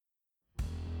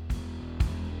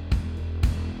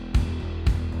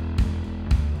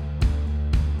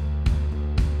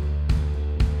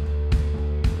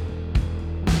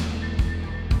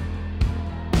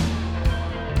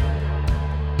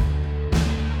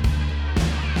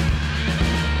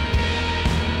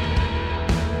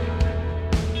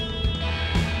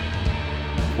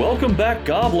Welcome back,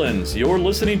 Goblins! You're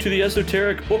listening to the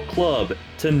Esoteric Book Club.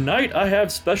 Tonight I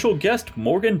have special guest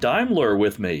Morgan Daimler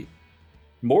with me.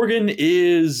 Morgan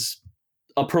is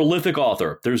a prolific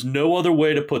author. There's no other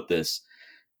way to put this.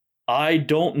 I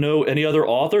don't know any other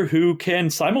author who can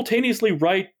simultaneously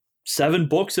write 7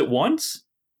 books at once,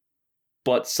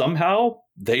 but somehow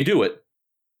they do it.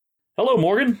 Hello,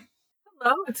 Morgan.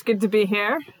 Hello, it's good to be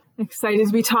here. Excited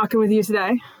to be talking with you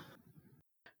today.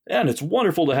 And it's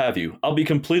wonderful to have you. I'll be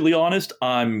completely honest,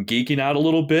 I'm geeking out a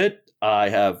little bit. I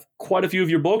have quite a few of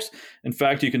your books. In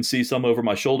fact, you can see some over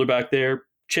my shoulder back there.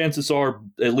 Chances are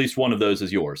at least one of those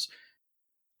is yours.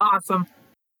 Awesome.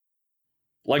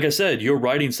 Like I said, you're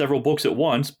writing several books at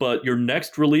once, but your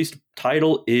next released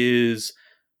title is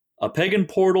a Pagan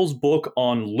Portals book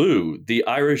on Lu, the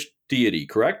Irish deity,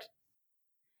 correct?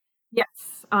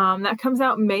 Yes, that comes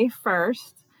out May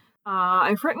 1st.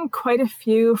 I've written quite a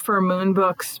few for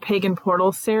Moonbook's Pagan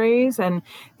Portals series, and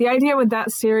the idea with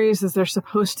that series is they're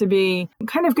supposed to be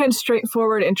kind of good,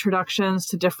 straightforward introductions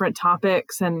to different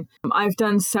topics, and I've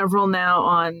done several now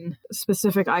on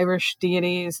specific Irish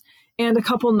deities and a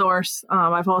couple Norse.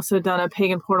 I've also done a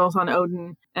Pagan Portals on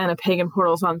Odin and a Pagan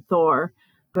Portals on Thor,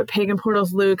 but Pagan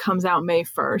Portals Lu comes out May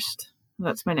 1st.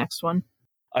 That's my next one.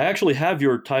 I actually have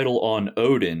your title on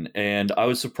Odin, and I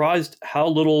was surprised how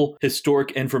little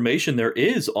historic information there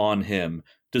is on him,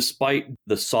 despite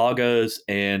the sagas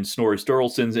and Snorri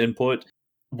Sturluson's input.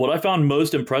 What I found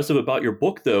most impressive about your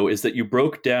book, though, is that you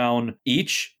broke down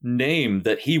each name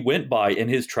that he went by in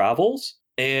his travels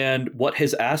and what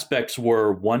his aspects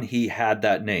were when he had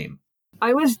that name.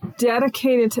 I was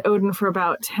dedicated to Odin for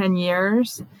about 10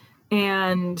 years.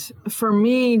 And for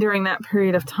me, during that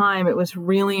period of time, it was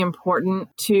really important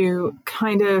to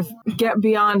kind of get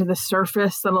beyond the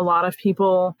surface that a lot of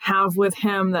people have with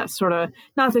him. That sort of,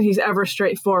 not that he's ever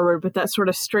straightforward, but that sort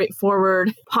of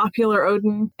straightforward, popular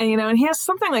Odin. And he has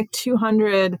something like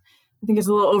 200, I think it's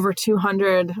a little over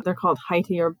 200. They're called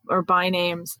Heiti or by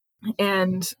names.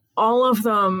 And all of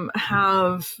them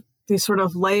have these sort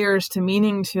of layers to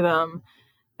meaning to them.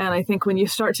 And I think when you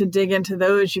start to dig into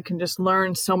those, you can just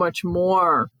learn so much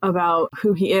more about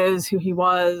who he is, who he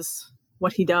was,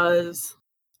 what he does.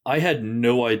 I had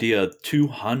no idea.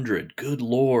 200. Good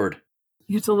Lord.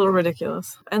 It's a little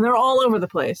ridiculous. And they're all over the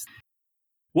place.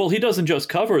 Well, he doesn't just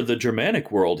cover the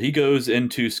Germanic world. He goes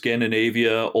into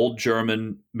Scandinavia, Old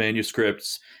German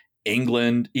manuscripts,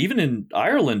 England, even in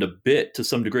Ireland a bit to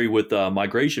some degree with the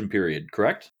migration period,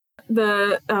 correct?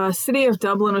 The city of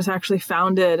Dublin was actually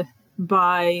founded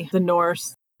by the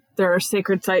Norse. There are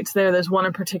sacred sites there. There's one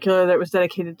in particular that was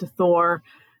dedicated to Thor,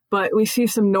 but we see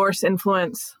some Norse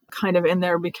influence kind of in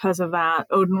there because of that.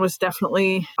 Odin was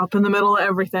definitely up in the middle of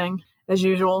everything, as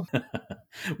usual.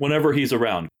 Whenever he's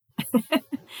around.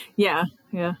 Yeah.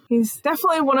 He's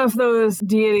definitely one of those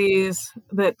deities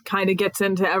that kind of gets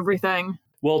into everything.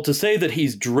 Well, to say that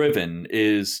he's driven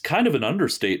is kind of an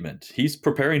understatement. He's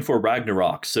preparing for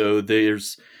Ragnarok, so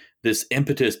there's this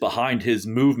impetus behind his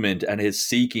movement and his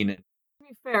seeking. To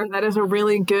be fair, that is a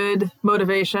really good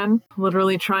motivation,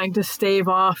 literally trying to stave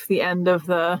off the end of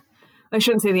I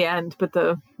shouldn't say the end, but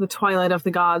the twilight of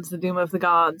the gods, the doom of the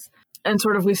gods. And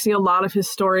sort of we see a lot of his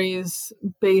stories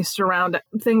based around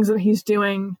things that he's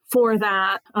doing for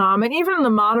that. And even in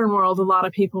the modern world, a lot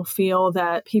of people feel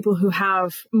that people who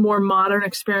have more modern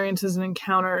experiences and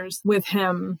encounters with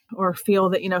him or feel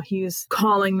that, he's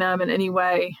calling them in any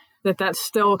way, that's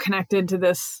still connected to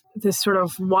this sort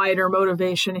of wider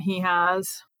motivation he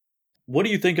has. What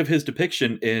do you think of his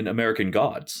depiction in American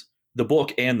Gods, the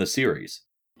book and the series?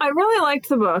 I really liked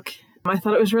the book. I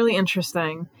thought it was really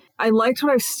interesting. I liked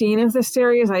what I've seen of the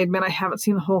series. I admit I haven't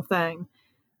seen the whole thing.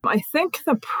 I think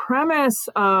the premise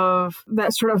of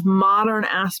that sort of modern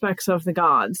aspects of the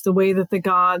gods, the way that the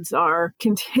gods are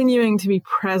continuing to be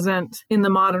present in the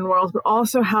modern world, but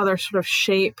also how they're sort of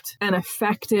shaped and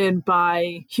affected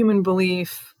by human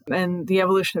belief and the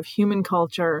evolution of human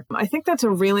culture. I think that's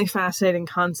a really fascinating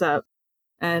concept.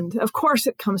 And of course,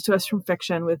 it comes to us from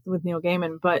fiction with Neil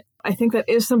Gaiman, but I think that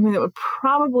is something that would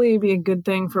probably be a good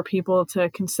thing for people to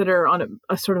consider on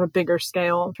a sort of a bigger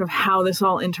scale, sort of how this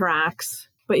all interacts.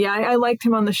 But yeah, I liked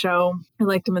him on the show. I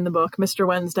liked him in the book, Mr.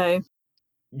 Wednesday.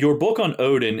 Your book on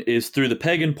Odin is through the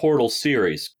Pagan Portals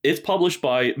series. It's published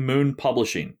by Moon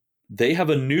Publishing. They have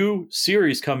a new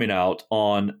series coming out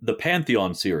on the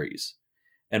Pantheon series.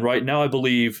 And right now, I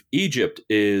believe Egypt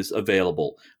is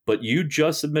available. But you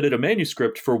just submitted a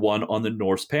manuscript for one on the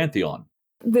Norse Pantheon.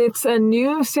 It's a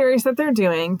new series that they're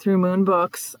doing through Moon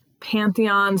Books,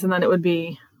 Pantheons, and then it would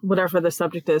be whatever the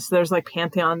subject is. So there's like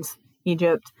Pantheons,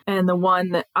 Egypt. And the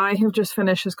one that I have just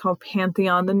finished is called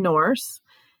Pantheon the Norse.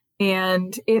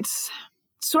 And it's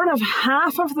sort of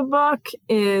half of the book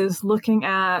is looking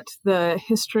at the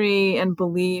history and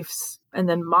beliefs and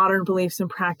then modern beliefs and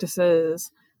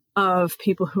practices of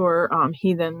people who are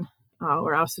heathen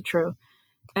or Asatru.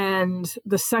 And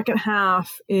the second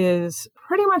half is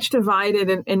pretty much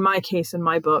divided, in my case, in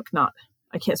my book,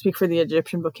 I can't speak for the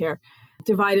Egyptian book here,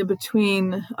 divided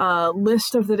between a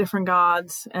list of the different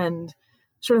gods and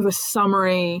sort of a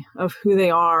summary of who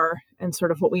they are and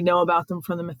sort of what we know about them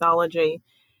from the mythology.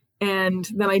 And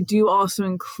then I do also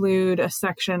include a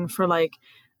section for like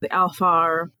the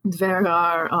Alfar,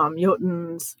 Dvergar,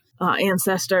 Jotuns,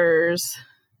 ancestors,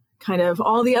 kind of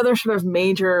all the other sort of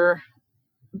major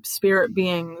spirit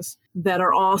beings that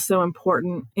are also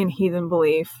important in heathen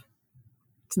belief.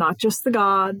 It's not just the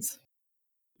gods.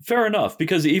 Fair enough,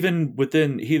 because even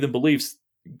within heathen beliefs,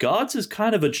 gods is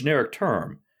kind of a generic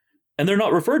term. And they're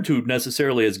not referred to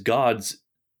necessarily as gods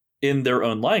in their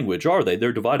own language, are they?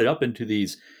 They're divided up into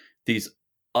these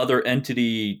other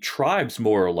entity tribes,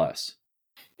 more or less.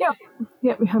 Yeah.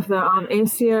 We have the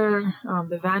Aesir,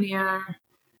 the Vanir.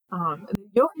 The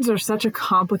Jotuns are such a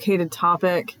complicated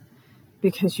topic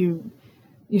because you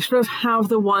sort of have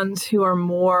the ones who are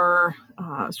more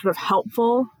sort of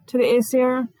helpful to the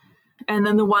Aesir, and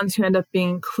then the ones who end up being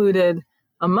included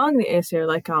among the Aesir,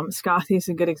 like Skathi is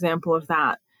a good example of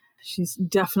that. She's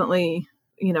definitely,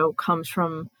 comes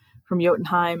from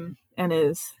Jotunheim and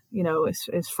is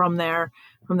from there,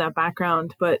 from that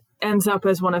background, but ends up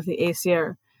as one of the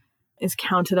Aesir, is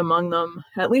counted among them,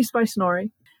 at least by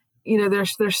Snorri.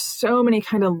 There's so many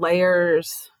kind of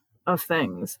layers of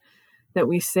things that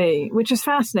we see, which is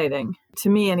fascinating to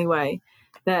me anyway,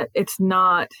 that it's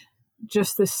not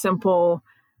just this simple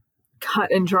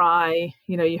cut and dry,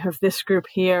 you have this group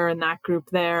here and that group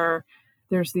there.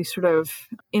 There's these sort of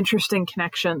interesting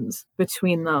connections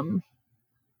between them.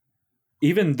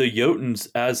 Even the Jotuns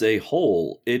as a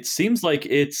whole, it seems like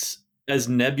it's as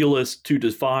nebulous to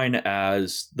define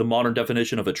as the modern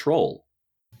definition of a troll.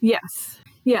 Yes.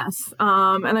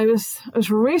 And I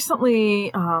was recently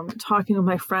talking with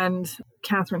my friend,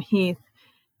 Catherine Heath,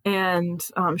 and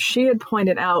she had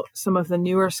pointed out some of the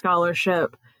newer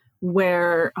scholarship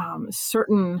where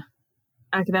certain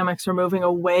academics are moving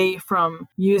away from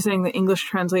using the English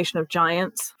translation of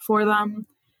giants for them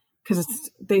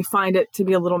because they find it to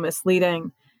be a little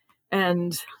misleading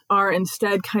and are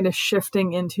instead kind of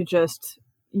shifting into just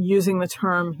using the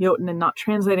term Jotun and not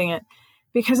translating it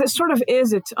because it sort of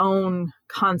is its own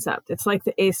concept. It's like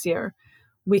the Aesir.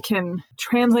 We can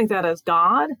translate that as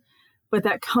God, but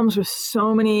that comes with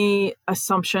so many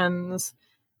assumptions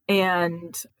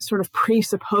and sort of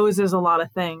presupposes a lot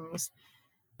of things,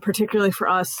 particularly for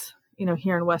us,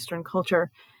 here in Western culture.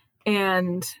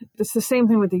 And it's the same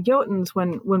thing with the Jotuns.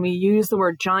 When we use the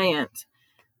word giant,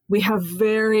 we have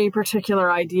very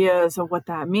particular ideas of what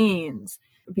that means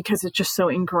because it's just so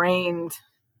ingrained,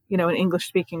 in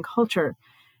English-speaking culture.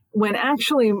 When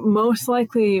actually, most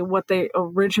likely what they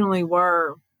originally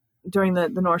were during the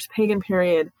Norse pagan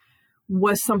period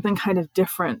was something kind of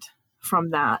different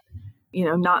from that.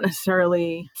 Not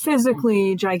necessarily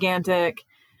physically gigantic,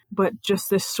 but just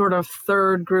this sort of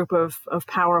third group of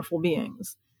powerful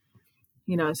beings.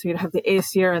 So you'd have the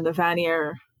Aesir and the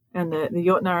Vanir and the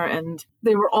Jotnar, and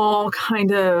they were all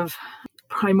kind of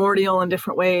primordial in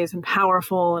different ways and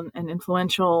powerful and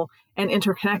influential and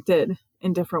interconnected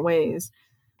in different ways.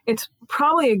 It's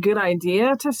probably a good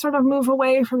idea to sort of move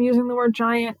away from using the word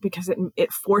giant because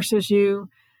it forces you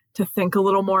to think a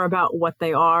little more about what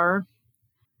they are,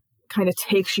 kind of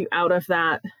takes you out of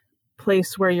that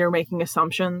place where you're making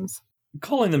assumptions.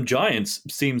 Calling them giants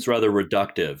seems rather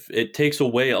reductive. It takes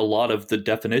away a lot of the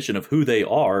definition of who they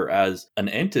are as an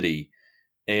entity.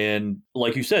 And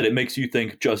like you said, it makes you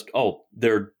think just,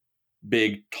 they're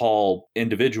big, tall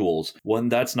individuals, when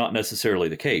that's not necessarily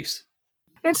the case.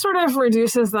 It sort of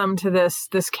reduces them to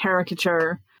this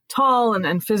caricature, tall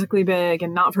and physically big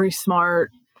and not very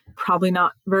smart, probably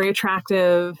not very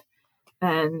attractive,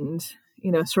 and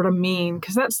sort of mean,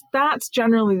 because that's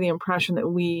generally the impression that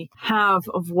we have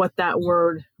of what that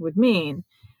word would mean.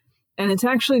 And it's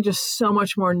actually just so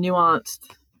much more nuanced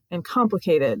and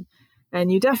complicated.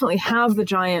 And you definitely have the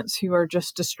giants who are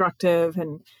just destructive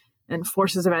and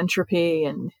forces of entropy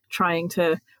and trying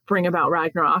to bring about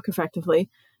Ragnarok effectively.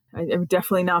 I would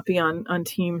definitely not be on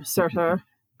Team Surtur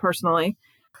personally.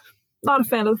 Not a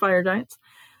fan of the fire giants.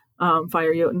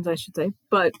 Fire Jotuns, I should say.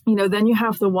 But, then you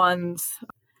have the ones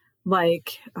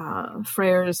like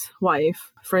Frey's wife,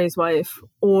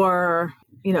 or,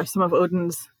 some of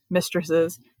Odin's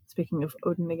mistresses. Speaking of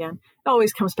Odin again, it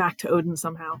always comes back to Odin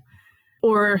somehow.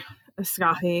 Or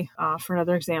Skathi, for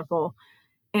another example.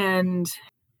 And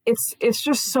it's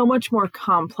just so much more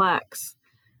complex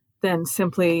than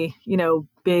simply,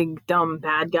 big, dumb,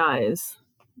 bad guys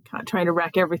kind of trying to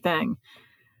wreck everything.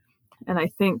 And I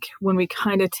think when we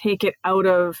kind of take it out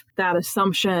of that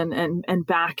assumption and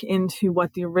back into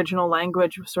what the original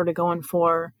language was sort of going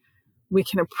for, we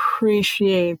can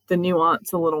appreciate the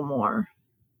nuance a little more,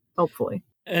 hopefully.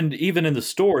 And even in the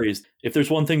stories, if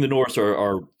there's one thing the Norse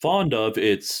are fond of,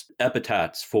 it's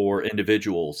epithets for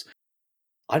individuals.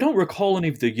 I don't recall any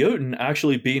of the Jotun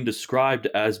actually being described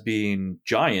as being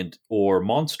giant or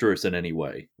monstrous in any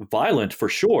way. Violent for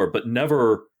sure, but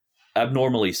never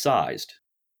abnormally sized.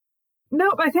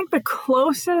 Nope, I think the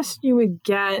closest you would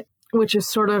get, which is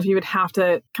sort of, you would have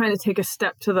to kind of take a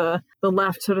step to the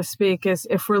left, so to speak, is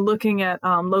if we're looking at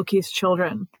Loki's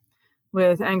children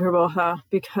with Angrboda,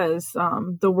 because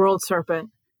the world serpent,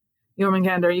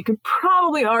 Jormungandr, you could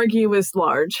probably argue was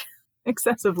large,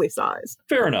 excessively sized.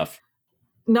 Fair enough.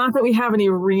 Not that we have any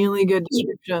really good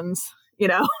descriptions,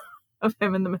 of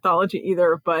him in the mythology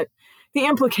either, but the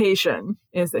implication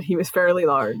is that he was fairly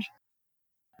large.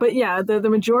 But yeah, the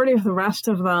majority of the rest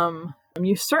of them,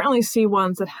 you certainly see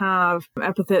ones that have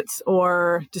epithets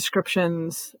or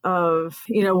descriptions of,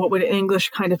 what would in English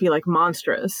kind of be like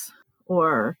monstrous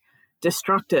or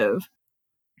destructive,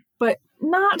 but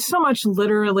not so much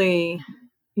literally,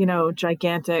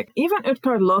 gigantic. Even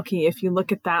Utgard Loki, if you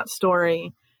look at that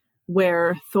story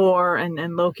where Thor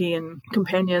and Loki and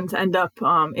companions end up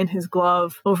in his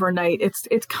glove overnight,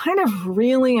 it's kind of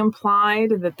really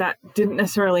implied that didn't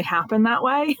necessarily happen that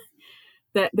way,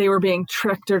 that they were being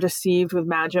tricked or deceived with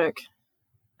magic,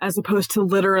 as opposed to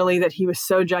literally that he was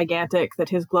so gigantic that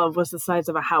his glove was the size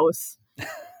of a house.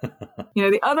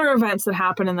 The other events that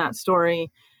happen in that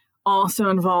story also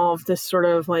involve this sort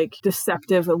of like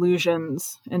deceptive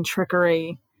illusions and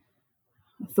trickery.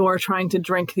 Thor trying to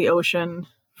drink the ocean,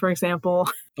 for example.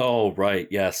 Oh, right.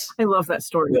 Yes. I love that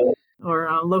story. Yeah. Or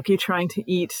Loki trying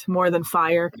to eat more than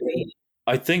fire.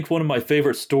 I think one of my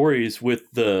favorite stories with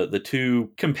the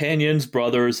two companions,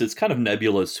 brothers, it's kind of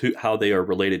nebulous how they are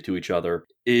related to each other,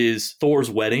 is Thor's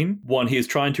wedding, when he is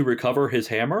trying to recover his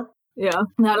hammer. Yeah,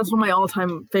 that is one of my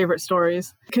all-time favorite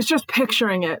stories. Because just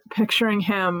picturing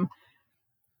him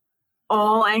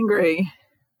all angry,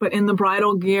 but in the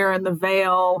bridal gear and the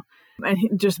veil,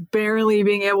 and just barely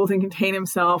being able to contain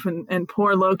himself, and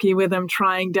poor Loki with him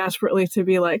trying desperately to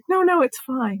be like, no, it's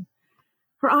fine.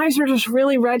 Her eyes are just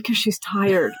really red because she's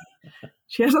tired.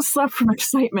 She hasn't slept from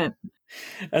excitement.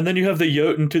 And then you have the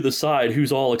Jotun to the side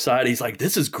who's all excited. He's like,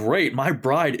 this is great. My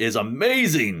bride is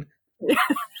amazing.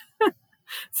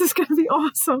 This is going to be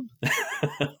awesome.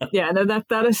 Yeah, no,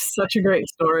 that is such a great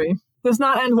story. Does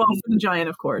not end well for the giant,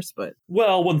 of course, but...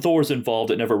 Well, when Thor's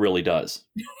involved, it never really does.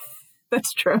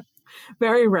 That's true.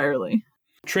 Very rarely.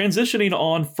 Transitioning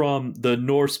on from the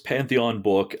Norse Pantheon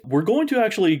book, we're going to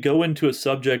actually go into a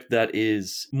subject that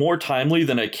is more timely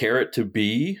than I care it to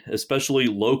be, especially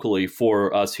locally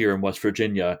for us here in West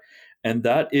Virginia, and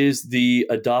that is the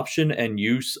adoption and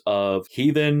use of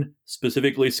heathen,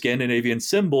 specifically Scandinavian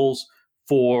symbols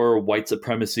for white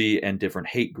supremacy and different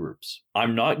hate groups.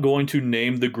 I'm not going to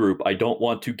name the group. I don't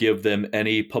want to give them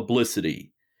any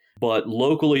publicity. But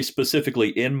locally, specifically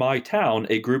in my town,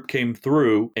 a group came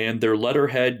through and their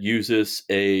letterhead uses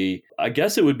I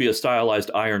guess it would be a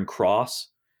stylized iron cross,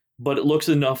 but it looks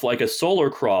enough like a solar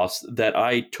cross that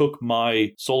I took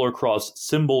my solar cross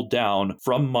symbol down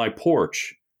from my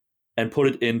porch and put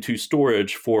it into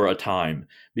storage for a time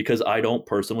because I don't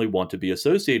personally want to be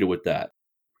associated with that.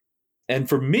 And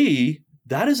for me,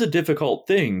 that is a difficult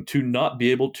thing, to not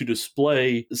be able to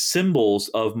display symbols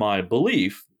of my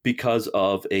belief because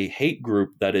of a hate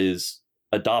group that is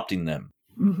adopting them.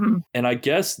 Mm-hmm. And I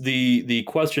guess the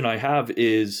question I have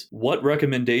is, what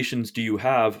recommendations do you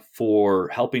have for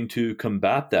helping to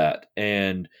combat that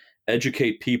and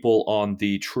educate people on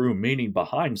the true meaning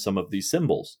behind some of these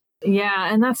symbols?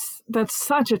 Yeah, and that's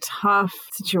such a tough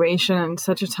situation and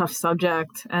such a tough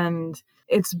subject. And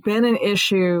it's been an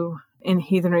issue in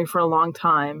heathenry for a long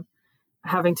time,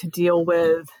 having to deal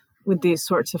with these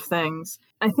sorts of things.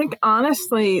 I think,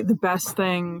 honestly, the best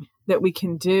thing that we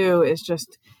can do is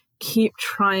just keep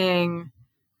trying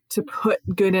to put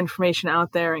good information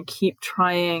out there and keep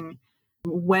trying,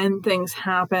 when things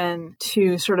happen,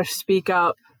 to sort of speak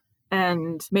up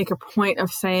and make a point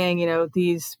of saying,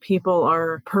 these people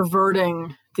are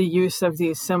perverting the use of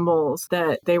these symbols,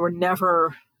 that they were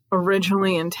never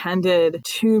originally intended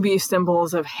to be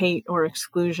symbols of hate or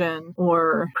exclusion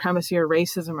or supremacy or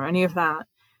racism or any of that.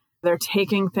 They're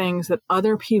taking things that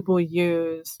other people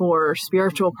use for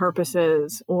spiritual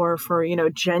purposes or for,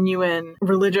 genuine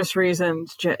religious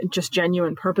reasons, just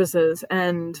genuine purposes,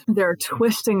 and they're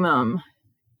twisting them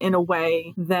in a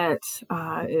way that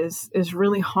is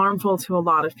really harmful to a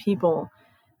lot of people.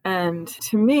 And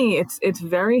to me, it's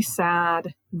very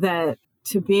sad that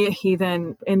to be a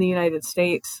heathen in the United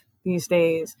States these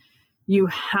days, you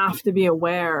have to be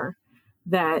aware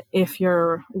that if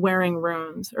you're wearing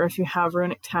runes or if you have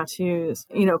runic tattoos,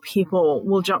 people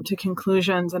will jump to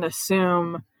conclusions and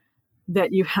assume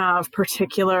that you have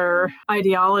particular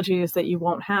ideologies that you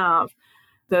won't have.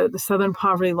 The Southern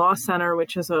Poverty Law Center,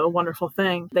 which is a wonderful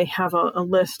thing, they have a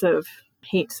list of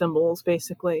hate symbols,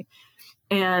 basically.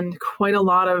 And quite a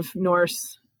lot of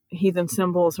Norse heathen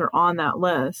symbols are on that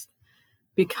list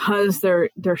because they're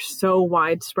so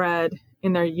widespread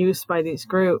in their use by these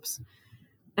groups.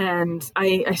 And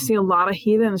I see a lot of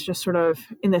heathens just sort of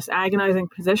in this agonizing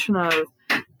position of,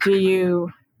 do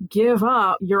you give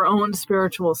up your own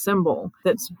spiritual symbol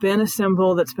that's been a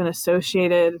symbol that's been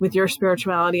associated with your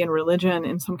spirituality and religion,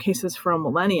 in some cases for a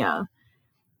millennia,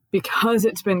 because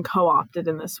it's been co-opted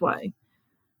in this way?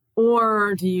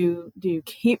 Or do you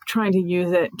keep trying to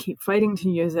use it, keep fighting to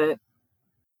use it,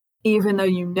 even though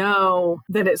you know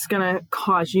that it's going to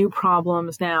cause you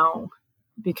problems now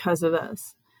because of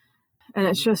this? And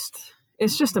it's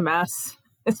just a mess.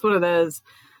 It's what it is.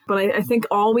 But I think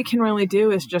all we can really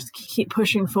do is just keep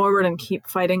pushing forward and keep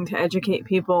fighting to educate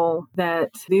people that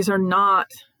these are not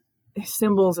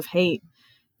symbols of hate.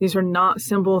 These are not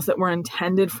symbols that were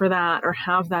intended for that or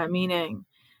have that meaning.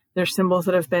 They're symbols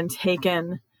that have been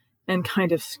taken and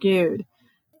kind of skewed.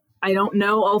 I don't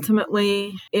know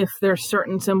ultimately if there's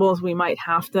certain symbols we might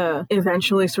have to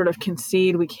eventually sort of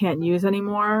concede we can't use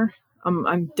anymore.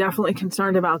 I'm definitely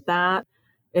concerned about that.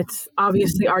 It's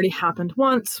obviously already happened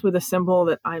once with a symbol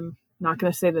that I'm not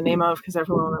going to say the name of because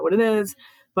everyone will know what it is,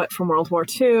 but from World War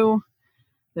II,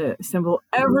 the symbol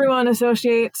everyone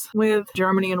associates with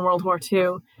Germany in World War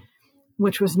II,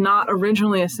 which was not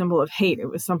originally a symbol of hate. It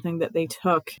was something that they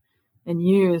took and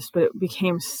used, but it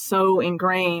became so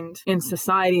ingrained in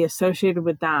society associated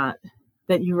with that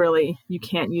you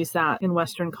can't use that in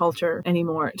Western culture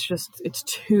anymore. It's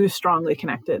too strongly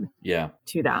connected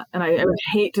to that. And I would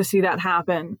hate to see that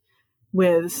happen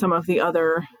with some of the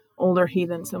other older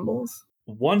heathen symbols.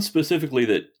 One specifically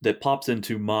that pops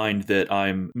into mind that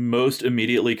I'm most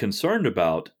immediately concerned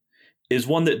about is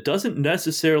one that doesn't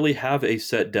necessarily have a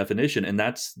set definition, and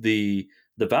that's the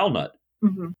Valnut.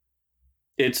 Mm-hmm.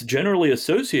 It's generally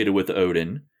associated with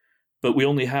Odin, but we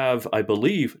only have, I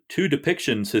believe, 2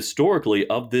 depictions historically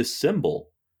of this symbol.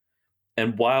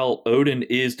 And while Odin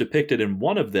is depicted in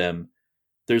one of them,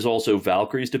 there's also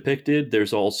Valkyries depicted.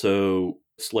 There's also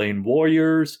slain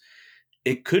warriors.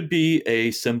 It could be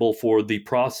a symbol for the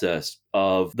process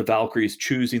of the Valkyries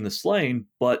choosing the slain,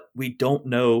 but we don't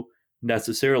know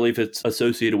necessarily if it's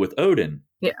associated with Odin.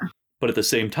 Yeah. But at the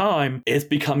same time, it's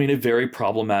becoming a very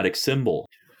problematic symbol.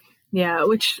 Yeah,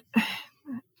 which,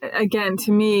 again,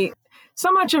 to me, so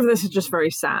much of this is just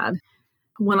very sad.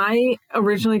 When I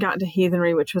originally got into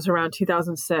heathenry, which was around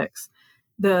 2006,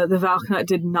 the Valknut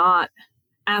did not,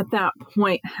 at that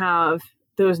point, have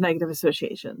those negative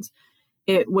associations.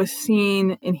 It was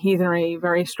seen in heathenry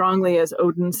very strongly as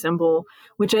Odin's symbol,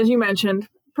 which, as you mentioned,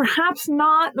 perhaps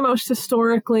not the most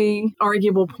historically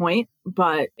arguable point,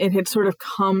 but it had sort of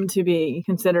come to be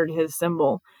considered his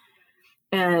symbol.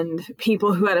 And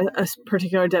people who had a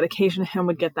particular dedication to him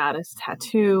would get that as a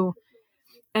tattoo.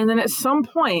 And then at some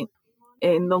point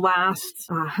in the last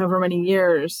however many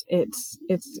years, it's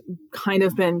kind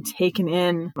of been taken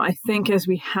in. I think as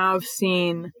we have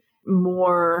seen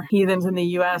more heathens in the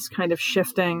U.S. kind of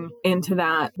shifting into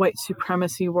that white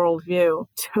supremacy worldview,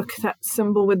 took that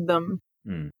symbol with them.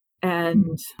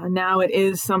 And now it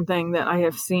is something that I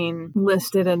have seen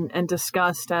listed and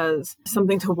discussed as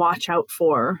something to watch out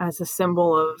for, as a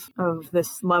symbol of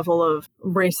this level of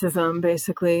racism,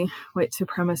 basically, white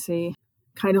supremacy,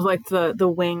 kind of like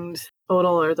the winged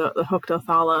odal or the hooked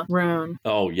Othala rune.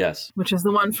 Oh, yes. Which is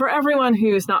the one for everyone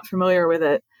who's not familiar with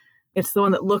it. It's the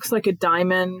one that looks like a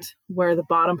diamond, where the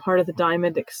bottom part of the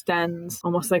diamond extends,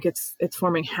 almost like it's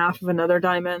forming half of another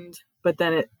diamond, but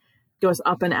then it goes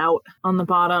up and out on the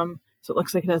bottom, so it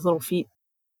looks like it has little feet.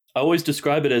 I always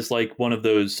describe it as like one of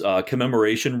those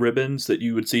commemoration ribbons that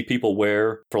you would see people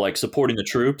wear for like supporting the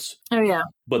troops. Oh, yeah.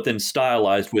 But then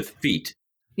stylized with feet.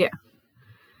 Yeah.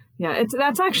 Yeah,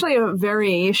 that's actually a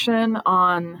variation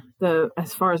on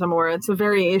as far as I'm aware, it's a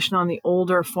variation on the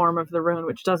older form of the rune,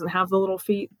 which doesn't have the little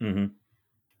feet. Mm-hmm.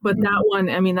 But that one,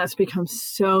 I mean, that's become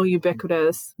so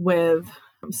ubiquitous with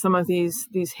some of these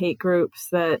hate groups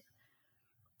that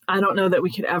I don't know that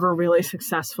we could ever really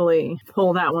successfully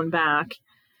pull that one back.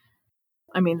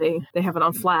 I mean, they have it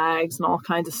on flags and all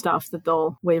kinds of stuff that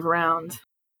they'll wave around.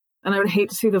 And I would hate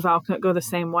to see the Valknut go the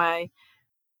same way.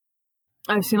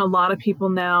 I've seen a lot of people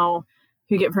now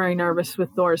who get very nervous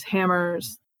with Thor's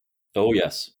hammers. Oh,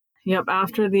 yes. Yep,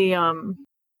 after the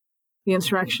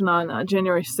insurrection on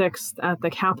January 6th at the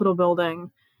Capitol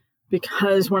building,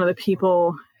 because one of the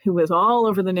people who was all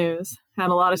over the news had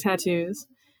a lot of tattoos,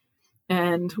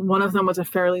 and one of them was a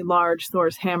fairly large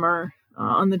Thor's hammer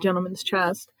on the gentleman's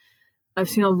chest. I've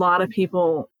seen a lot of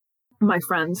people, my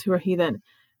friends who are heathen,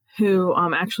 who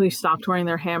actually stopped wearing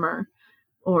their hammer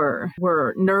or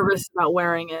were nervous about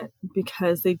wearing it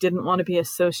because they didn't want to be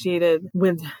associated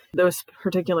with those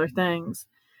particular things.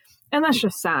 And that's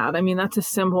just sad. I mean, that's a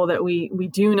symbol that we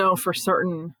do know for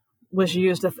certain was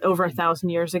used over 1,000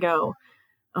 years ago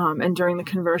and during the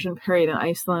conversion period in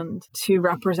Iceland to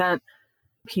represent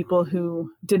people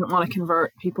who didn't want to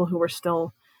convert, people who were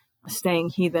still staying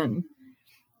heathen.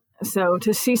 So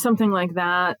to see something like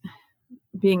that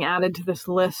being added to this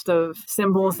list of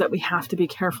symbols that we have to be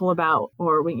careful about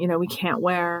or we can't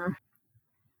wear,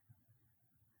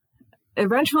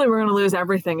 eventually we're going to lose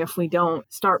everything if we don't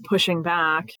start pushing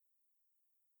back.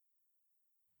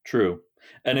 True.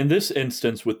 And in this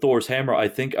instance, with Thor's hammer, I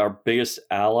think our biggest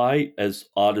ally, as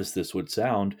odd as this would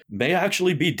sound, may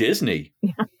actually be Disney.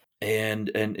 Yeah.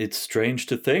 And it's strange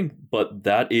to think, but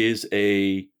that is it's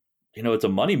a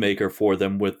moneymaker for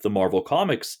them with the Marvel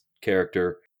Comics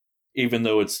character, even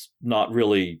though it's not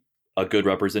really a good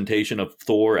representation of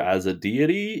Thor as a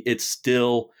deity. It's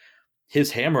still,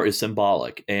 his hammer is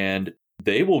symbolic, and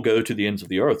they will go to the ends of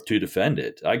the earth to defend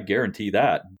it. I guarantee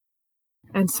that.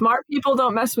 And smart people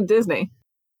don't mess with Disney.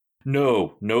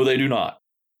 No, they do not.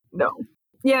 No.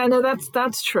 Yeah, no,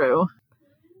 that's true.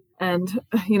 And,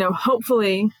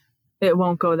 hopefully it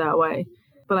won't go that way.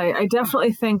 But I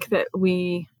definitely think that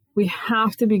we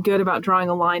have to be good about drawing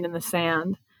a line in the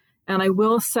sand. And I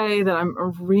will say that I'm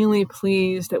really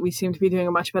pleased that we seem to be doing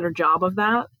a much better job of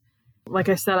that. Like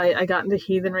I said, I got into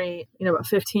heathenry, about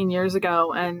 15 years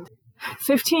ago. And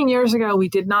 15 years ago, we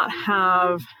did not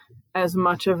have as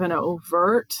much of an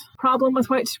overt problem with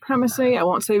white supremacy. I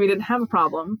won't say we didn't have a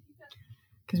problem,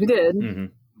 because we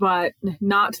did, but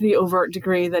not to the overt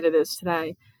degree that it is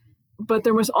today. But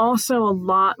there was also a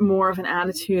lot more of an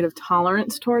attitude of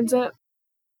tolerance towards it.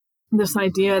 This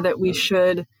idea that we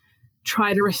should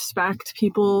try to respect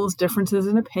people's differences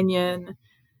in opinion,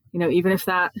 even if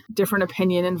that different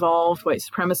opinion involved white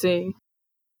supremacy.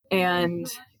 And,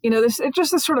 this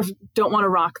sort of don't want to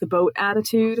rock the boat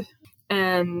attitude.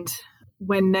 And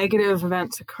when negative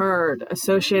events occurred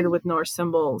associated with Norse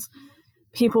symbols,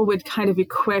 people would kind of be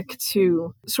quick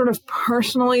to sort of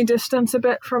personally distance a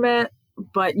bit from it,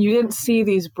 but you didn't see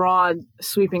these broad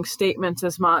sweeping statements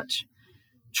as much,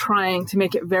 trying to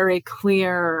make it very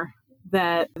clear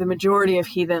that the majority of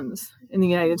heathens in the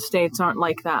United States aren't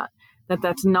like that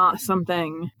that's not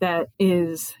something that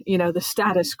is, the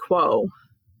status quo,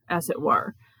 as it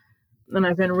were. And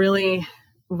I've been really,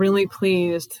 really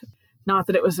pleased, not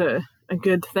that it was a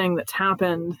good thing that's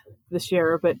happened this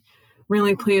year, but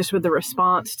really pleased with the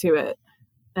response to it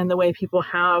and the way people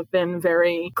have been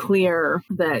very clear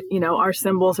that, our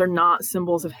symbols are not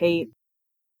symbols of hate.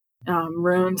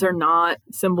 Runes are not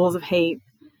symbols of hate.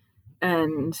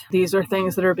 And these are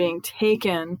things that are being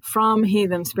taken from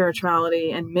heathen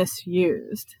spirituality and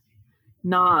misused,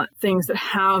 not things that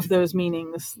have those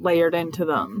meanings layered into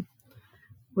them,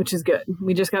 which is good.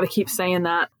 We just got to keep saying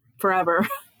that forever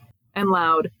and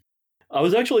loud. I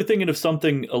was actually thinking of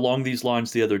something along these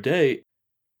lines the other day.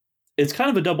 It's kind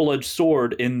of a double-edged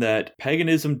sword in that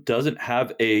paganism doesn't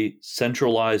have a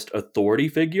centralized authority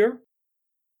figure,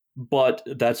 but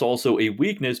that's also a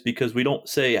weakness because we don't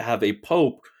have a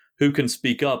pope who can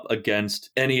speak up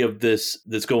against any of this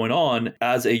that's going on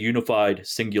as a unified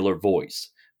singular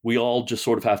voice. We all just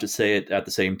sort of have to say it at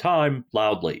the same time,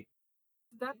 loudly.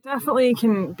 That definitely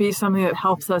can be something that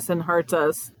helps us and hurts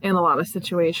us in a lot of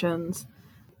situations.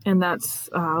 And that's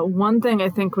one thing I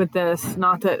think with this,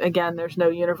 not that, again, there's no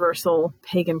universal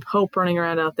pagan pope running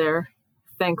around out there,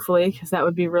 thankfully, because that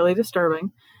would be really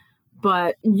disturbing.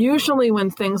 But usually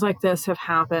when things like this have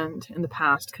happened in the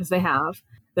past, because they have,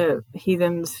 the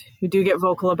heathens who do get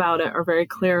vocal about it are very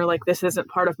clear, like, this isn't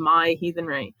part of my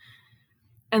heathenry.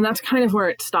 And that's kind of where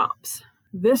it stops.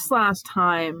 This last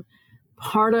time,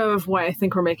 part of why I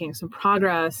think we're making some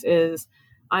progress is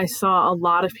I saw a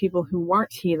lot of people who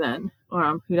weren't heathen,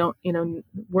 or who don't,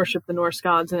 worship the Norse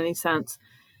gods in any sense,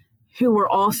 who were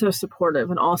also supportive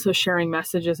and also sharing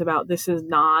messages about this is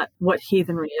not what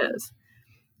heathenry is.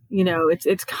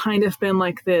 It's kind of been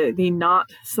like the not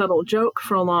subtle joke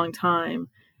for a long time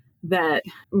that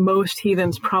most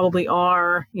heathens probably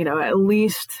are, at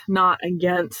least not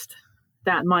against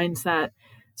that mindset.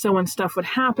 So when stuff would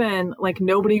happen, like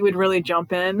nobody would really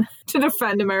jump in to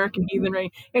defend American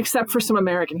heathenry, except for some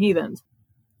American heathens.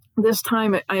 This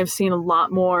time, I have seen a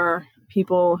lot more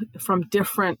people from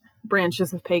different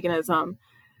branches of paganism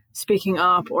speaking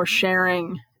up or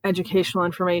sharing educational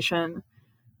information,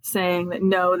 saying that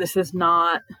no, this is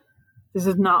not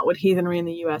what heathenry in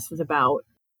the U.S. is about.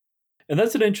 And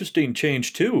that's an interesting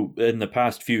change too in the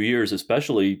past few years,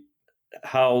 especially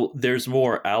how there's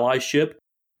more allyship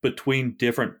between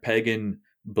different pagan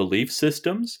belief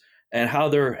systems and how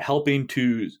they're helping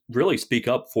to really speak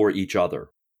up for each other.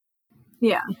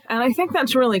 Yeah, and I think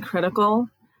that's really critical,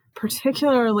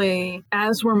 particularly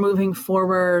as we're moving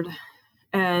forward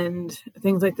and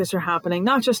things like this are happening,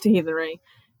 not just to heathenry.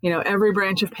 Every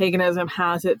branch of paganism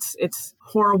has its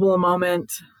horrible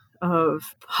moment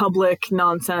of public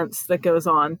nonsense that goes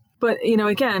on. But,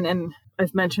 again, and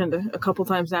I've mentioned a couple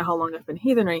times now how long I've been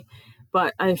heathenry,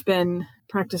 but I've been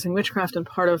practicing witchcraft and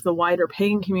part of the wider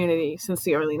pagan community since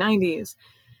the early 90s.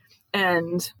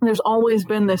 And there's always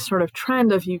been this sort of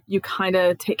trend of you kind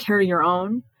of take care of your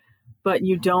own, but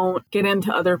you don't get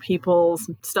into other people's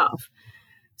stuff.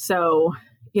 So,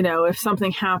 if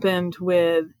something happened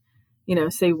with,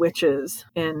 say witches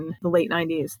in the late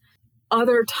 90s,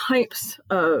 other types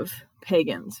of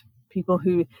pagans, people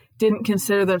who didn't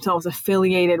consider themselves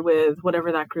affiliated with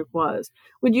whatever that group was,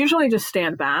 would usually just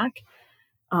stand back,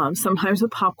 sometimes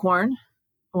with popcorn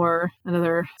or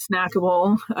another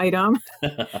snackable item.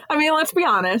 I mean, let's be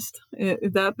honest,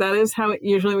 that is how it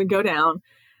usually would go down.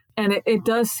 And it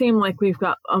does seem like we've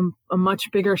got a much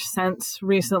bigger sense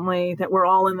recently that we're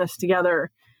all in this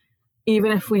together,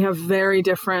 even if we have very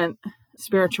different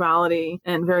spirituality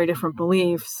and very different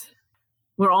beliefs.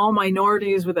 We're all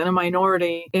minorities within a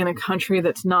minority in a country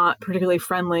that's not particularly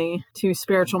friendly to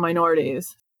spiritual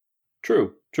minorities.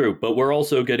 True. But we're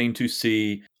also getting to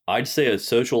see, I'd say, a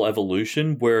social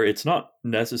evolution where it's not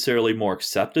necessarily more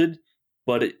accepted,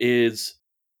 but it is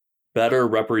better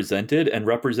represented and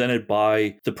represented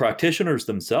by the practitioners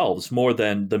themselves more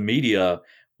than the media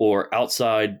or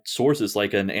outside sources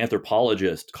like an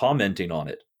anthropologist commenting on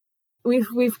it.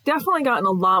 We've definitely gotten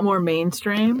a lot more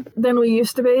mainstream than we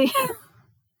used to be,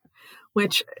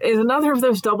 which is another of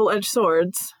those double-edged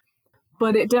swords,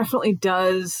 but it definitely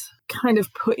does kind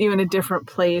of put you in a different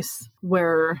place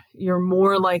where you're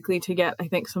more likely to get, I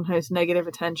think, sometimes negative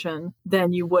attention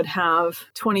than you would have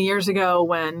 20 years ago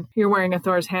when you're wearing a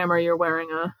Thor's hammer, you're wearing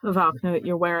a Valknut,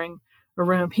 you're wearing a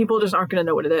rune. People just aren't going to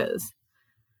know what it is.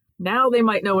 Now they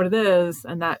might know what it is,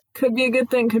 and that could be a good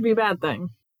thing, could be a bad thing.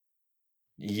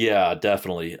 Yeah,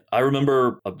 definitely. I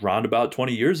remember around about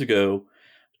 20 years ago,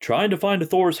 trying to find a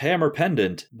Thor's hammer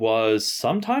pendant was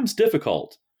sometimes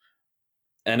difficult.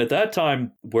 And at that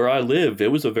time, where I lived, it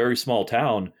was a very small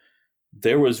town.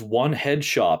 There was one head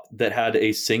shop that had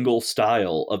a single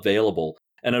style available.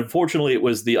 And unfortunately, it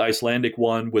was the Icelandic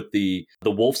one with the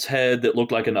wolf's head that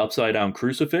looked like an upside-down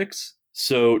crucifix.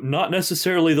 So not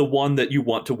necessarily the one that you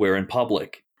want to wear in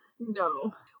public.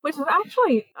 No, which is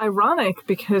actually ironic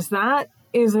because that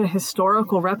is a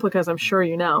historical replica, as I'm sure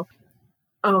you know,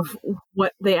 of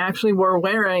what they actually were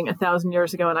wearing 1,000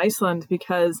 years ago in Iceland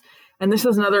because... And this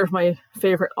is another of my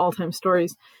favorite all-time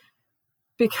stories,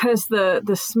 because the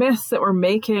smiths that were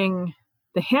making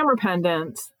the hammer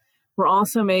pendants were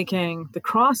also making the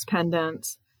cross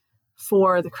pendants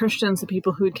for the Christians, the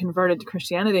people who had converted to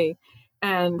Christianity,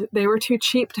 and they were too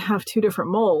cheap to have two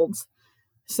different molds.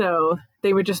 So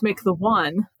they would just make the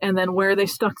one, and then where they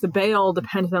stuck the bail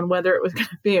depended on whether it was going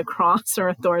to be a cross or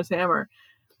a Thor's hammer,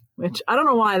 which I don't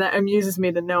know why that amuses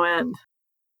me to no end.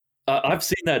 I've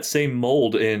seen that same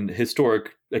mold in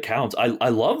historic accounts. I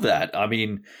love that. I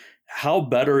mean, how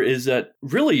better is that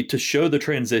really to show the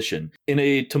transition? In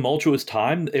a tumultuous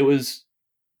time, it was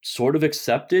sort of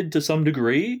accepted to some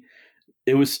degree.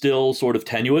 It was still sort of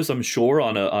tenuous, I'm sure,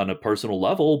 on a personal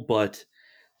level. But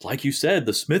like you said,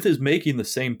 the smith is making the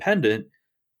same pendant.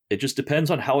 It just depends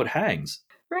on how it hangs.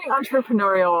 Very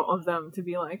entrepreneurial of them to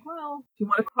be like, well, if you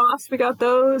want a cross, we got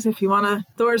those. If you want a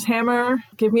Thor's hammer,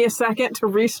 give me a second to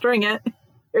restring it.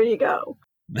 Here you go.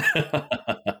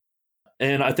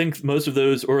 And I think most of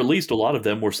those, or at least a lot of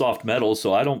them, were soft metals.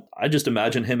 So I just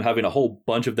imagine him having a whole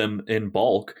bunch of them in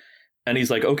bulk. And he's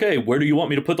like, okay, where do you want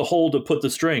me to put the hole to put the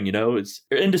string? It's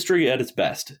industry at its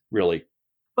best, really.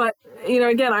 But,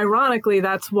 again, ironically,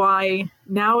 that's why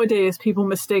nowadays people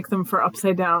mistake them for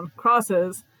upside down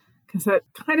crosses. Because that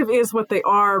kind of is what they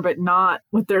are, but not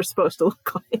what they're supposed to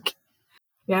look like.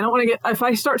 Yeah, I don't want to if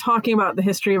I start talking about the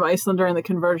history of Iceland during the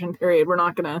conversion period, we're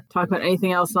not going to talk about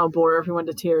anything else and I'll bore everyone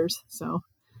to tears. So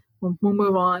we'll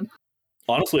move on.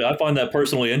 Honestly, I find that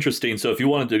personally interesting. So if you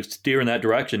wanted to steer in that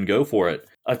direction, go for it.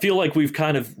 I feel like we've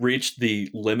kind of reached the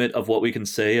limit of what we can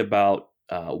say about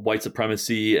white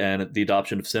supremacy and the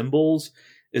adoption of symbols.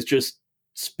 Is just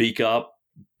speak up,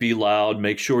 be loud,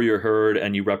 make sure you're heard,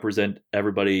 and you represent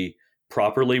everybody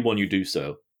properly when you do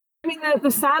so. I mean, the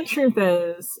sad truth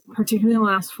is, particularly in the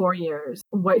last 4 years,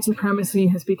 white supremacy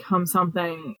has become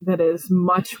something that is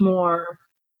much more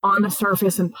on the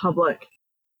surface in public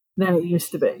than it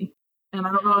used to be. And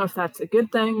I don't know if that's a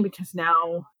good thing, because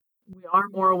now we are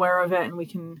more aware of it and we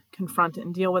can confront it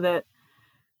and deal with it,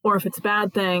 or if it's a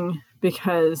bad thing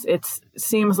because it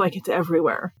seems like it's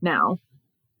everywhere now.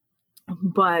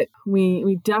 But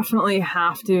we definitely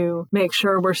have to make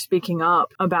sure we're speaking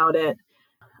up about it.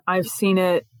 I've seen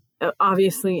it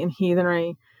obviously in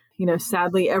heathenry.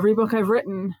 Sadly, every book I've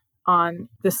written on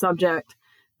this subject,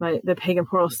 the Pagan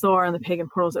Portals Thor and the Pagan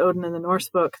Portals Odin in the Norse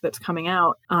book that's coming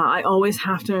out, I always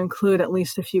have to include at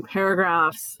least a few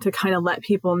paragraphs to kind of let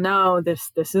people know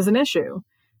this is an issue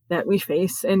that we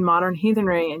face in modern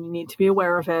heathenry, and you need to be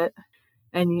aware of it,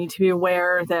 and you need to be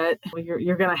aware that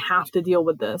you're going to have to deal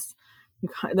with this.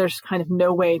 There's kind of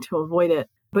no way to avoid it.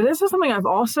 But this is something I've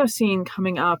also seen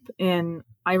coming up in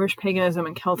Irish paganism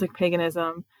and Celtic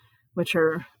paganism, which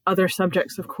are other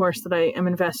subjects, of course, that I am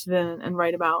invested in and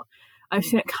write about. I've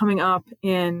seen it coming up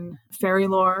in fairy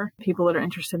lore, people that are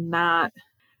interested in that,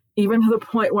 even to the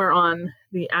point where on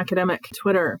the academic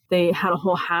Twitter, they had a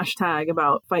whole hashtag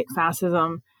about fight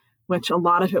fascism, which a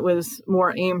lot of it was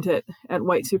more aimed at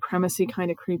white supremacy kind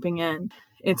of creeping in.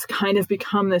 It's kind of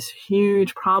become this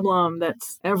huge problem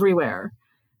that's everywhere.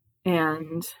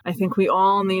 And I think we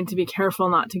all need to be careful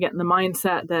not to get in the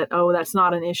mindset that, oh, that's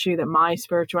not an issue that my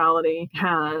spirituality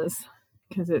has,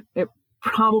 because it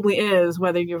probably is,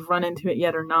 whether you've run into it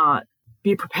yet or not.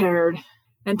 Be prepared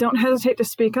and don't hesitate to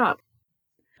speak up.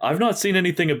 I've not seen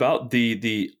anything about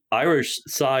the Irish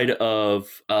side of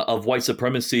white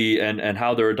supremacy and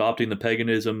how they're adopting the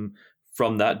paganism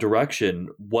from that direction.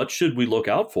 What should we look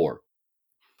out for?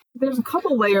 There's a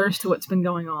couple layers to what's been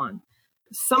going on.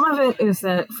 Some of it is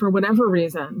that for whatever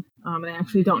reason, and I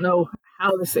actually don't know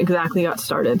how this exactly got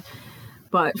started,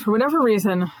 but for whatever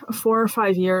reason, 4 or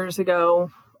 5 years ago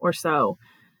or so,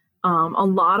 a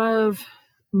lot of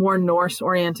more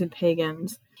Norse-oriented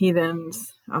pagans,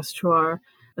 heathens, Astuar,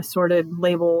 assorted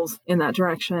labels in that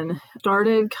direction,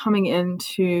 started coming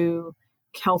into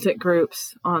Celtic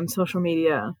groups on social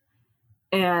media,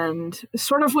 and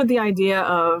sort of with the idea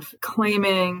of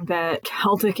claiming that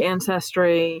Celtic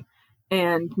ancestry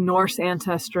and Norse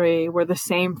ancestry were the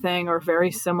same thing or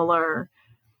very similar,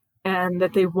 and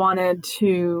that they wanted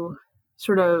to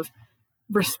sort of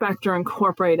respect or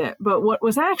incorporate it. But what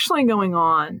was actually going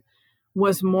on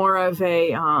was more of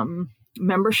a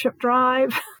membership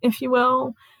drive, if you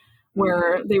will,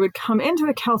 where they would come into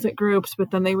the Celtic groups,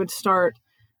 but then they would start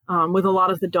with a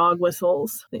lot of the dog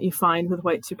whistles that you find with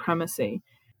white supremacy.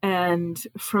 And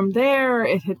from there,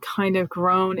 it had kind of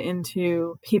grown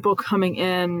into people coming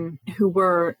in who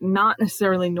were not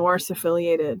necessarily Norse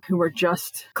affiliated, who were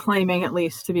just claiming at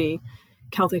least to be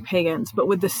Celtic pagans, but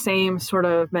with the same sort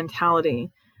of mentality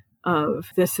of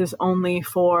this is only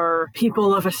for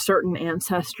people of a certain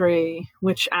ancestry,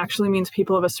 which actually means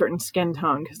people of a certain skin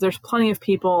tone, because there's plenty of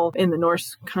people in the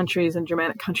Norse countries and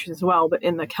Germanic countries as well, but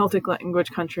in the Celtic language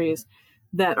countries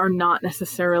that are not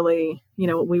necessarily,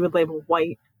 what we would label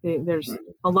white. There's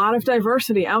a lot of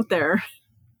diversity out there.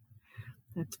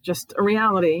 That's just a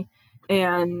reality.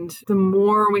 And the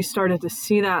more we started to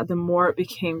see that, the more it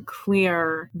became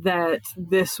clear that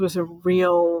this was a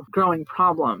real growing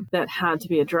problem that had to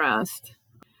be addressed.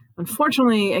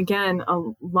 Unfortunately, again, a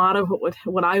lot of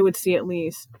what I would see, at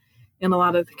least in a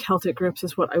lot of the Celtic groups,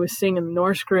 is what I was seeing in the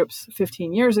Norse groups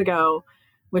 15 years ago,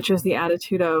 which is the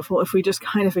attitude of, well, if we just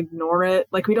kind of ignore it,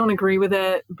 like we don't agree with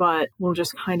it, but we'll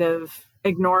just kind of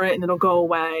ignore it and it'll go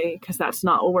away because that's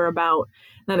not what we're about.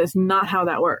 That is not how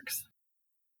that works.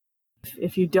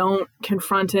 If you don't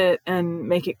confront it and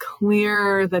make it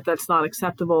clear that that's not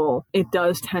acceptable, it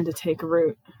does tend to take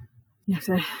root. You have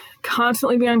to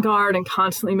constantly be on guard and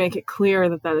constantly make it clear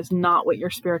that that is not what your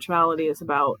spirituality is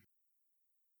about.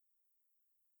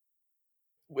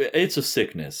 It's a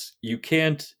sickness. You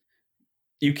can't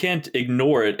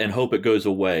ignore it and hope it goes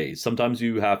away. Sometimes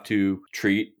you have to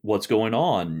treat what's going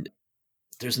on.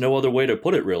 There's no other way to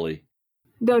put it, really.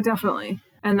 No, definitely.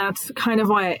 And that's kind of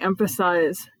why I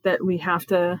emphasize that we have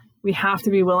to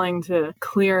be willing to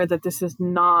clear that this is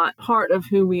not part of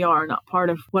who we are, not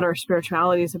part of what our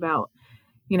spirituality is about.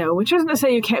 Which isn't to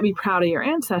say you can't be proud of your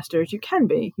ancestors. You can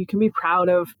be. You can be proud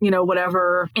of,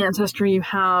 whatever ancestry you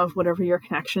have, whatever your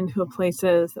connection to a place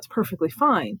is. That's perfectly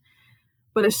fine.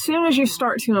 But as soon as you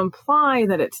start to imply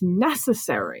that it's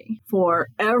necessary for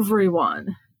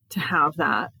everyone to have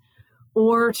that,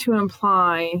 or to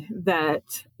imply that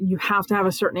you have to have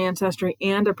a certain ancestry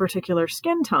and a particular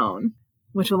skin tone,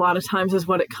 which a lot of times is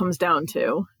what it comes down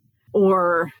to,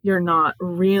 or you're not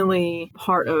really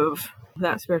part of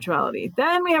that spirituality,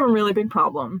 then we have a really big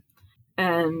problem.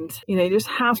 And, you just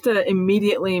have to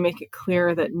immediately make it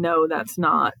clear that no, that's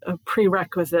not a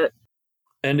prerequisite.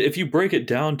 And if you break it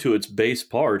down to its base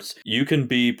parts, you can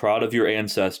be proud of your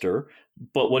ancestor,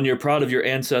 but when you're proud of your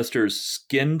ancestor's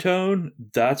skin tone,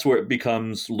 that's where it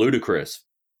becomes ludicrous.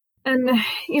 And,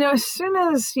 as soon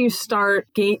as you start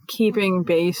gatekeeping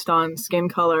based on skin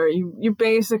color, you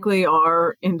basically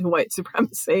are into white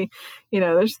supremacy.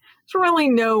 There's really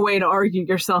no way to argue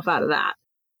yourself out of that.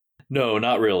 No,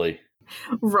 not really.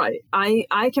 Right.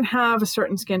 I can have a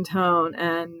certain skin tone,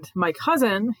 and my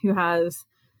cousin, who has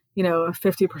a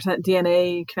 50%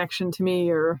 DNA connection to me,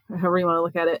 or however you want to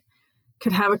look at it,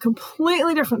 could have a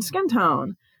completely different skin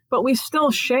tone, but we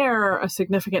still share a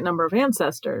significant number of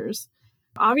ancestors.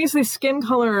 Obviously, skin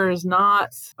color is not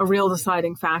a real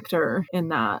deciding factor in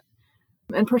that.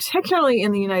 And particularly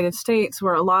in the United States,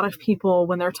 where a lot of people,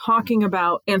 when they're talking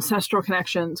about ancestral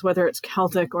connections, whether it's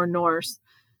Celtic or Norse,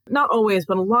 not always,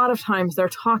 but a lot of times they're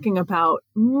talking about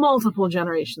multiple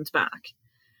generations back.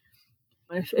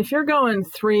 If you're going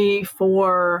 3,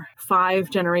 4, 5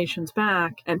 generations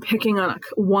back and picking on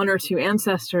one or two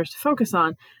ancestors to focus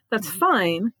on, that's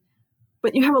fine.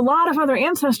 But you have a lot of other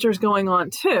ancestors going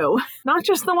on too, not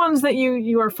just the ones that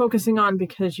you are focusing on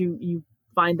because you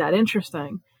find that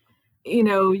interesting.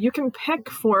 You can pick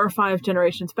 4 or 5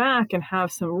 generations back and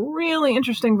have some really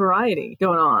interesting variety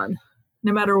going on,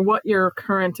 no matter what your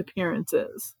current appearance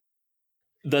is.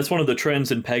 That's one of the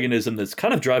trends in paganism that's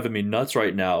kind of driving me nuts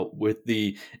right now with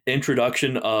the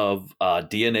introduction of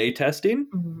DNA testing.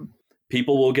 Mm-hmm.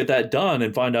 People will get that done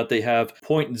and find out they have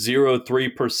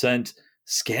 0.03%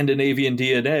 Scandinavian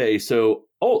DNA. So,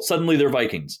 suddenly they're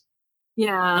Vikings.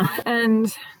 Yeah.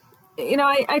 And,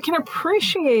 I can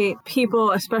appreciate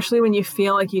people, especially when you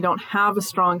feel like you don't have a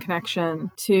strong connection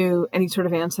to any sort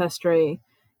of ancestry.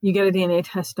 You get a DNA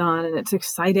test done and it's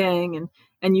exciting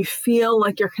and you feel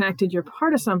like you're connected, you're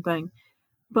part of something.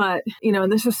 But,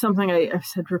 and this is something I've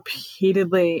said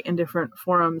repeatedly in different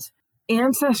forums,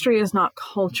 ancestry is not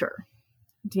culture.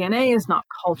 DNA is not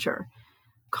culture.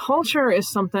 Culture is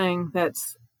something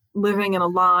that's living and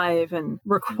alive and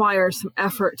requires some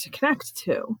effort to connect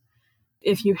to.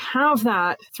 If you have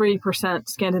that 3%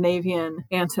 Scandinavian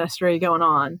ancestry going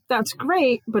on, that's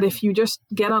great. But if you just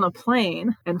get on a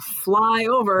plane and fly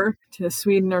over to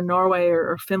Sweden or Norway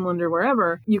or Finland or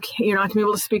wherever, you're not going to be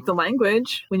able to speak the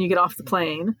language when you get off the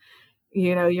plane.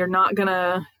 You're not going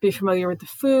to be familiar with the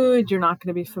food. You're not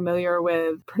going to be familiar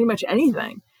with pretty much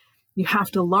anything. You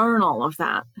have to learn all of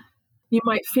that. You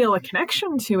might feel a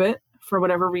connection to it for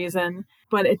whatever reason,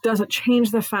 but it doesn't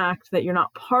change the fact that you're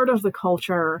not part of the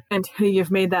culture until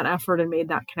you've made that effort and made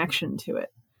that connection to it.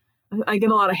 I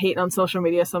get a lot of hate on social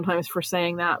media sometimes for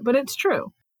saying that, but it's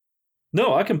true.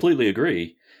 No, I completely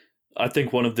agree. I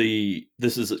think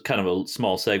this is kind of a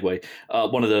small segue,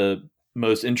 one of the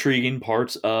most intriguing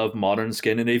parts of modern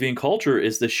Scandinavian culture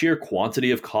is the sheer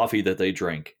quantity of coffee that they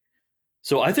drink.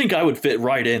 So I think I would fit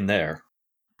right in there.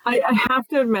 I have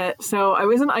to admit, so I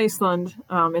was in Iceland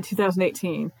in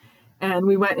 2018, and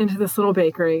we went into this little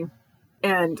bakery,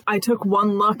 and I took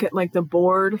one look at the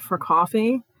board for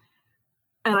coffee,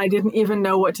 and I didn't even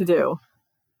know what to do.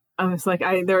 I was like,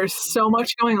 there's so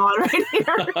much going on right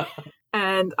here,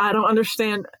 and I don't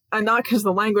understand. And not because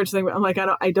the language thing, but I'm like,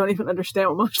 I don't even understand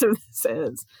what most of this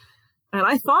is. And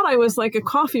I thought I was like a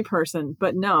coffee person,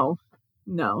 but no,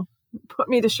 put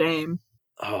me to shame.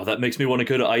 Oh, that makes me want to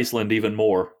go to Iceland even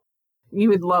more. You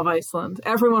would love Iceland.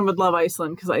 Everyone would love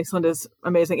Iceland because Iceland is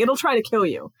amazing. It'll try to kill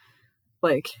you,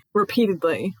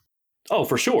 repeatedly. Oh,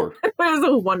 for sure. It is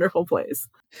a wonderful place.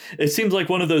 It seems like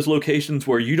one of those locations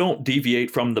where you don't deviate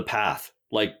from the path.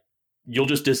 You'll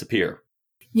just disappear.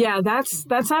 Yeah,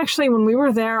 that's actually when we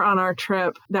were there on our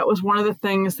trip, that was one of the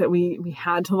things that we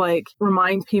had to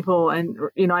remind people. And,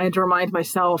 I had to remind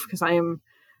myself because I am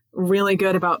really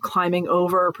good about climbing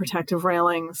over protective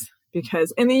railings,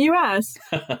 because in the US,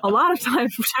 a lot of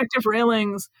times protective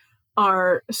railings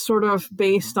are sort of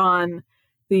based on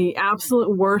the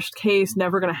absolute worst case,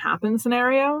 never going to happen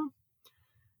scenario.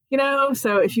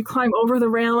 So if you climb over the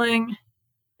railing,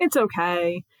 it's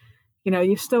okay.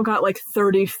 You've still got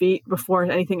 30 feet before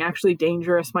anything actually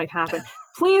dangerous might happen.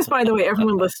 Please, by the way,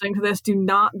 everyone listening to this, do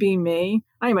not be me.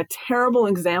 I am a terrible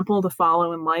example to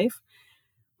follow in life.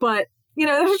 But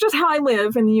this is just how I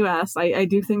live in the U.S. I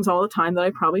do things all the time that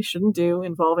I probably shouldn't do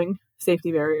involving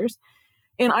safety barriers.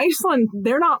 In Iceland,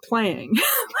 they're not playing.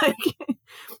 Like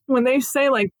when they say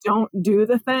like, don't do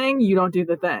the thing, you don't do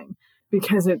the thing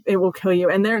because it will kill you.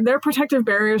 And their protective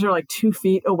barriers are like 2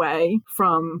 feet away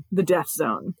from the death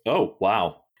zone. Oh,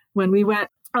 wow. When we went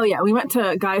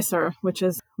to Geyser, which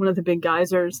is one of the big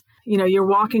geysers. You know, you're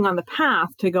walking on the path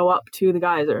to go up to the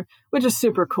geyser, which is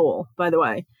super cool, by the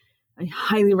way. I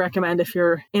highly recommend if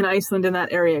you're in Iceland in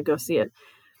that area, go see it.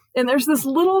 And there's this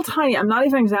little tiny, I'm not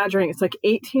even exaggerating, it's like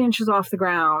 18 inches off the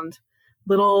ground,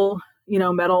 little, you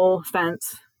know, metal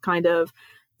fence kind of.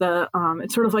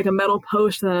 It's sort of like a metal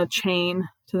post and then a chain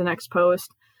to the next post,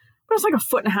 but it's like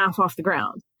 1.5 feet off the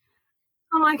ground.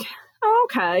 I'm like, oh,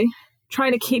 okay.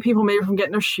 Trying to keep people maybe from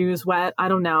getting their shoes wet. I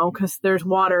don't know, because there's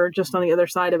water just on the other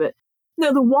side of it.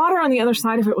 No, the water on the other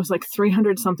side of it was like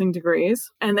 300 something degrees.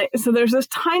 And so there's this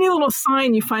tiny little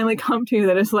sign you finally come to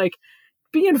that is like,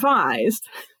 be advised,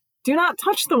 do not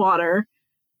touch the water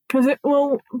because it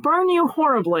will burn you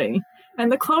horribly. And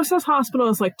the closest hospital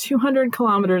is like 200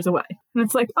 kilometers away. And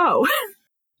it's like, oh.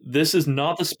 This is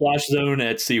not the splash zone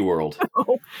at SeaWorld.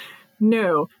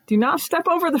 No, do not step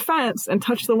over the fence and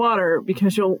touch the water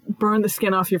because you'll burn the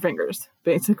skin off your fingers,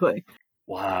 basically.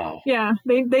 Wow. Yeah,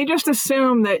 they just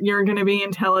assume that you're going to be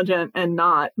intelligent and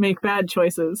not make bad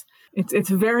choices. It's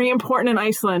very important in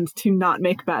Iceland to not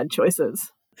make bad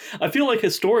choices. I feel like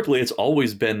historically it's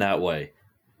always been that way.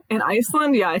 In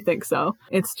Iceland, yeah, I think so.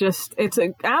 It's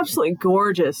an absolutely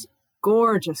gorgeous,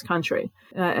 gorgeous country.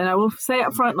 And I will say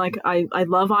up front, like, I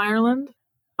love Ireland.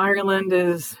 Ireland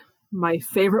is my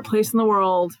favorite place in the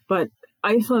world, but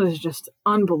Iceland is just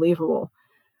unbelievable.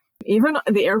 Even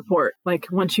the airport, like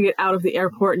once you get out of the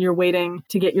airport and you're waiting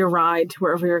to get your ride to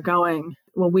wherever you're going.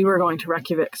 Well, we were going to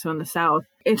Reykjavik, so in the south.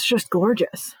 It's just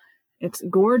gorgeous. It's a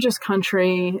gorgeous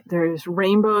country. There's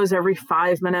rainbows every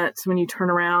 5 minutes. When you turn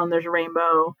around, there's a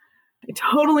rainbow. I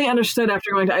totally understood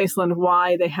after going to Iceland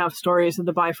why they have stories of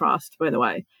the Bifrost, by the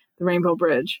way, the Rainbow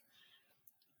Bridge,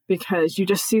 because you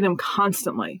just see them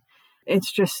constantly.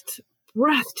 It's just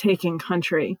breathtaking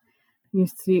country. I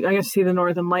got to see the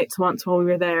Northern Lights once while we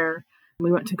were there.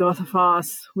 We went to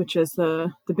Goðafoss, which is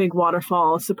the big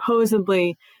waterfall.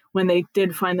 Supposedly, when they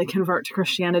did finally convert to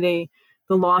Christianity,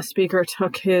 the law speaker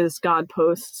took his God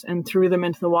posts and threw them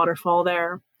into the waterfall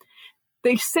there.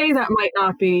 They say that might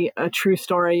not be a true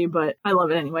story, but I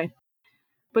love it anyway.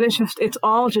 But it's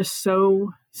all just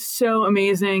so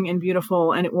amazing and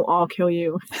beautiful, and it will all kill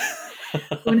you.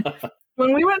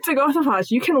 When we went to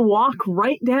Goðafoss, you can walk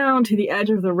right down to the edge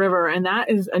of the river, and that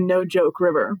is a no-joke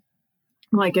river.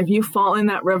 Like, if you fall in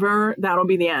that river, that'll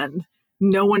be the end.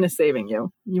 No one is saving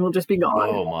you. You will just be gone.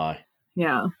 Oh, my.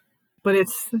 Yeah. But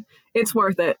it's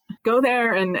worth it. Go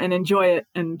there and enjoy it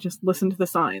and just listen to the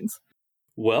signs.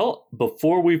 Well,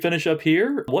 before we finish up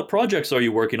here, what projects are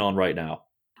you working on right now?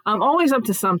 I'm always up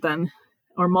to something,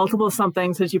 or multiple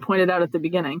somethings, as you pointed out at the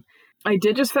beginning. I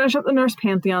did just finish up the Nurse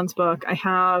Pantheon's book. I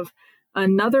have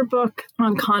another book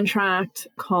on contract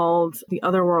called The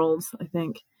Other Worlds, I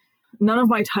think. None of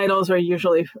my titles are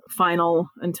usually final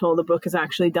until the book is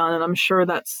actually done, and I'm sure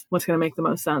that's what's going to make the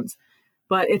most sense.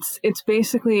 But it's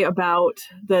basically about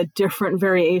the different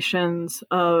variations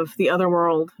of the other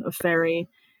world of fairy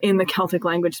in the Celtic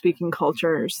language-speaking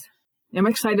cultures. I'm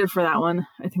excited for that one.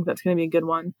 I think that's going to be a good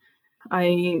one.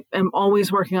 I am always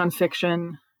working on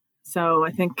fiction, so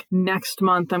I think next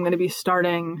month I'm going to be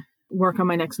starting work on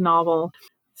my next novel.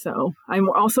 So I'm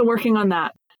also working on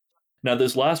that. Now,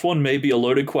 this last one may be a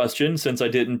loaded question since I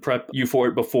didn't prep you for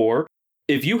it before.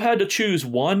 If you had to choose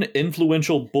one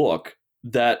influential book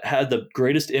that had the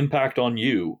greatest impact on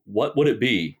you, what would it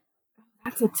be?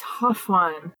 That's a tough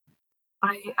one.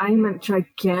 I'm a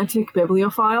gigantic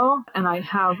bibliophile, and I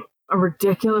have a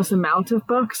ridiculous amount of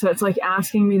books, so it's like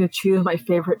asking me to choose my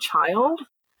favorite child.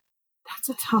 That's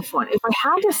a tough one. If I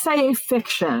had to say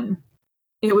fiction,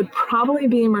 it would probably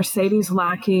be Mercedes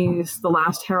Lackey's The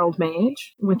Last Herald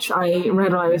Mage, which I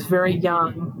read when I was very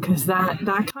young, because that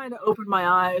kind of opened my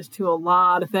eyes to a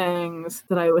lot of things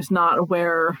that I was not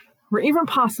aware were even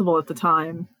possible at the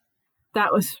time.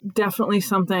 That was definitely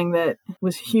something that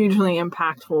was hugely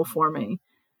impactful for me.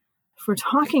 If we're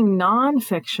talking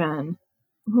nonfiction,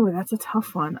 that's a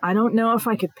tough one. I don't know if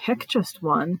I could pick just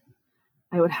one.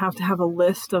 I would have to have a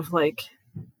list of like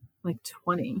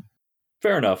 20.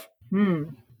 Fair enough.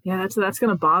 Yeah, that's going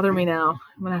to bother me now.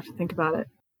 I'm going to have to think about it.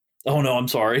 Oh, no, I'm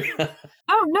sorry.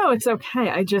 Oh, no, it's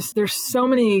okay. There's so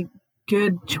many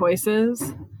good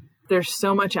choices. There's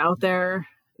so much out there.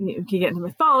 You could get into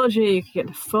mythology, you could get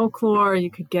into folklore,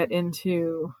 you could get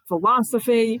into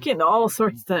philosophy, you could get into all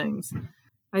sorts of things.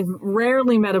 I've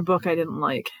rarely met a book I didn't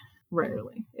like.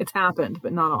 Rarely. It's happened,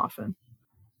 but not often.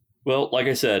 Well, like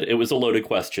I said, it was a loaded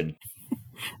question.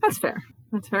 That's fair.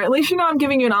 That's fair. At least you know I'm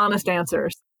giving you an honest answer.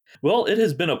 Well, it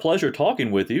has been a pleasure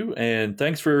talking with you, and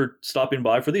thanks for stopping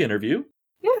by for the interview.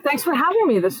 Yeah, thanks for having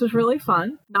me. This was really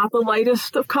fun. Not the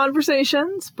lightest of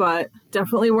conversations, but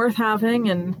definitely worth having.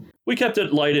 And we kept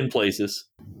it light in places.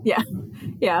 Yeah.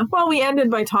 Well, we ended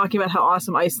by talking about how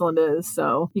awesome Iceland is,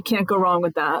 so you can't go wrong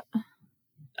with that.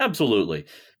 Absolutely.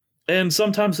 And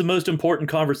sometimes the most important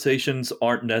conversations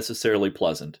aren't necessarily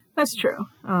pleasant. That's true.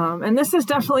 And this is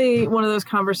definitely one of those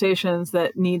conversations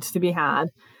that needs to be had.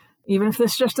 Even if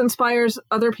this just inspires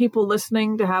other people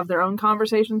listening to have their own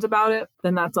conversations about it,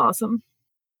 then that's awesome.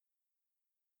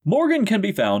 Morgan can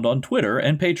be found on Twitter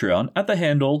and Patreon at the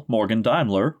handle Morgan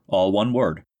Daimler, all one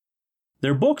word.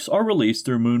 Their books are released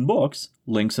through Moon Books,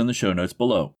 links in the show notes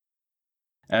below.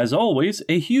 As always,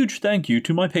 a huge thank you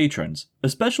to my patrons,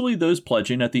 especially those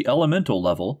pledging at the elemental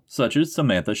level, such as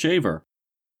Samantha Shaver.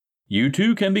 You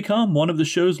too can become one of the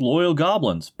show's loyal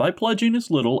goblins by pledging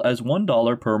as little as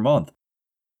 $1 per month.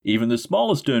 Even the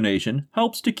smallest donation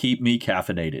helps to keep me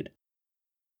caffeinated.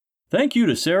 Thank you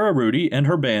to Sarah Rudy and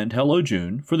her band Hello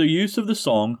June for the use of the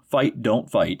song Fight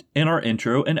Don't Fight in our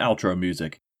intro and outro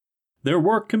music. Their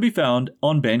work can be found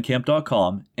on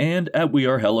bandcamp.com and at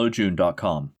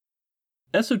wearehellojune.com.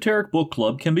 Esoteric Book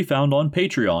Club can be found on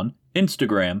Patreon,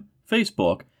 Instagram,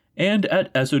 Facebook, and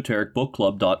at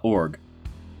esotericbookclub.org.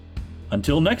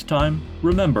 Until next time,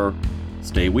 remember,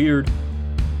 stay weird.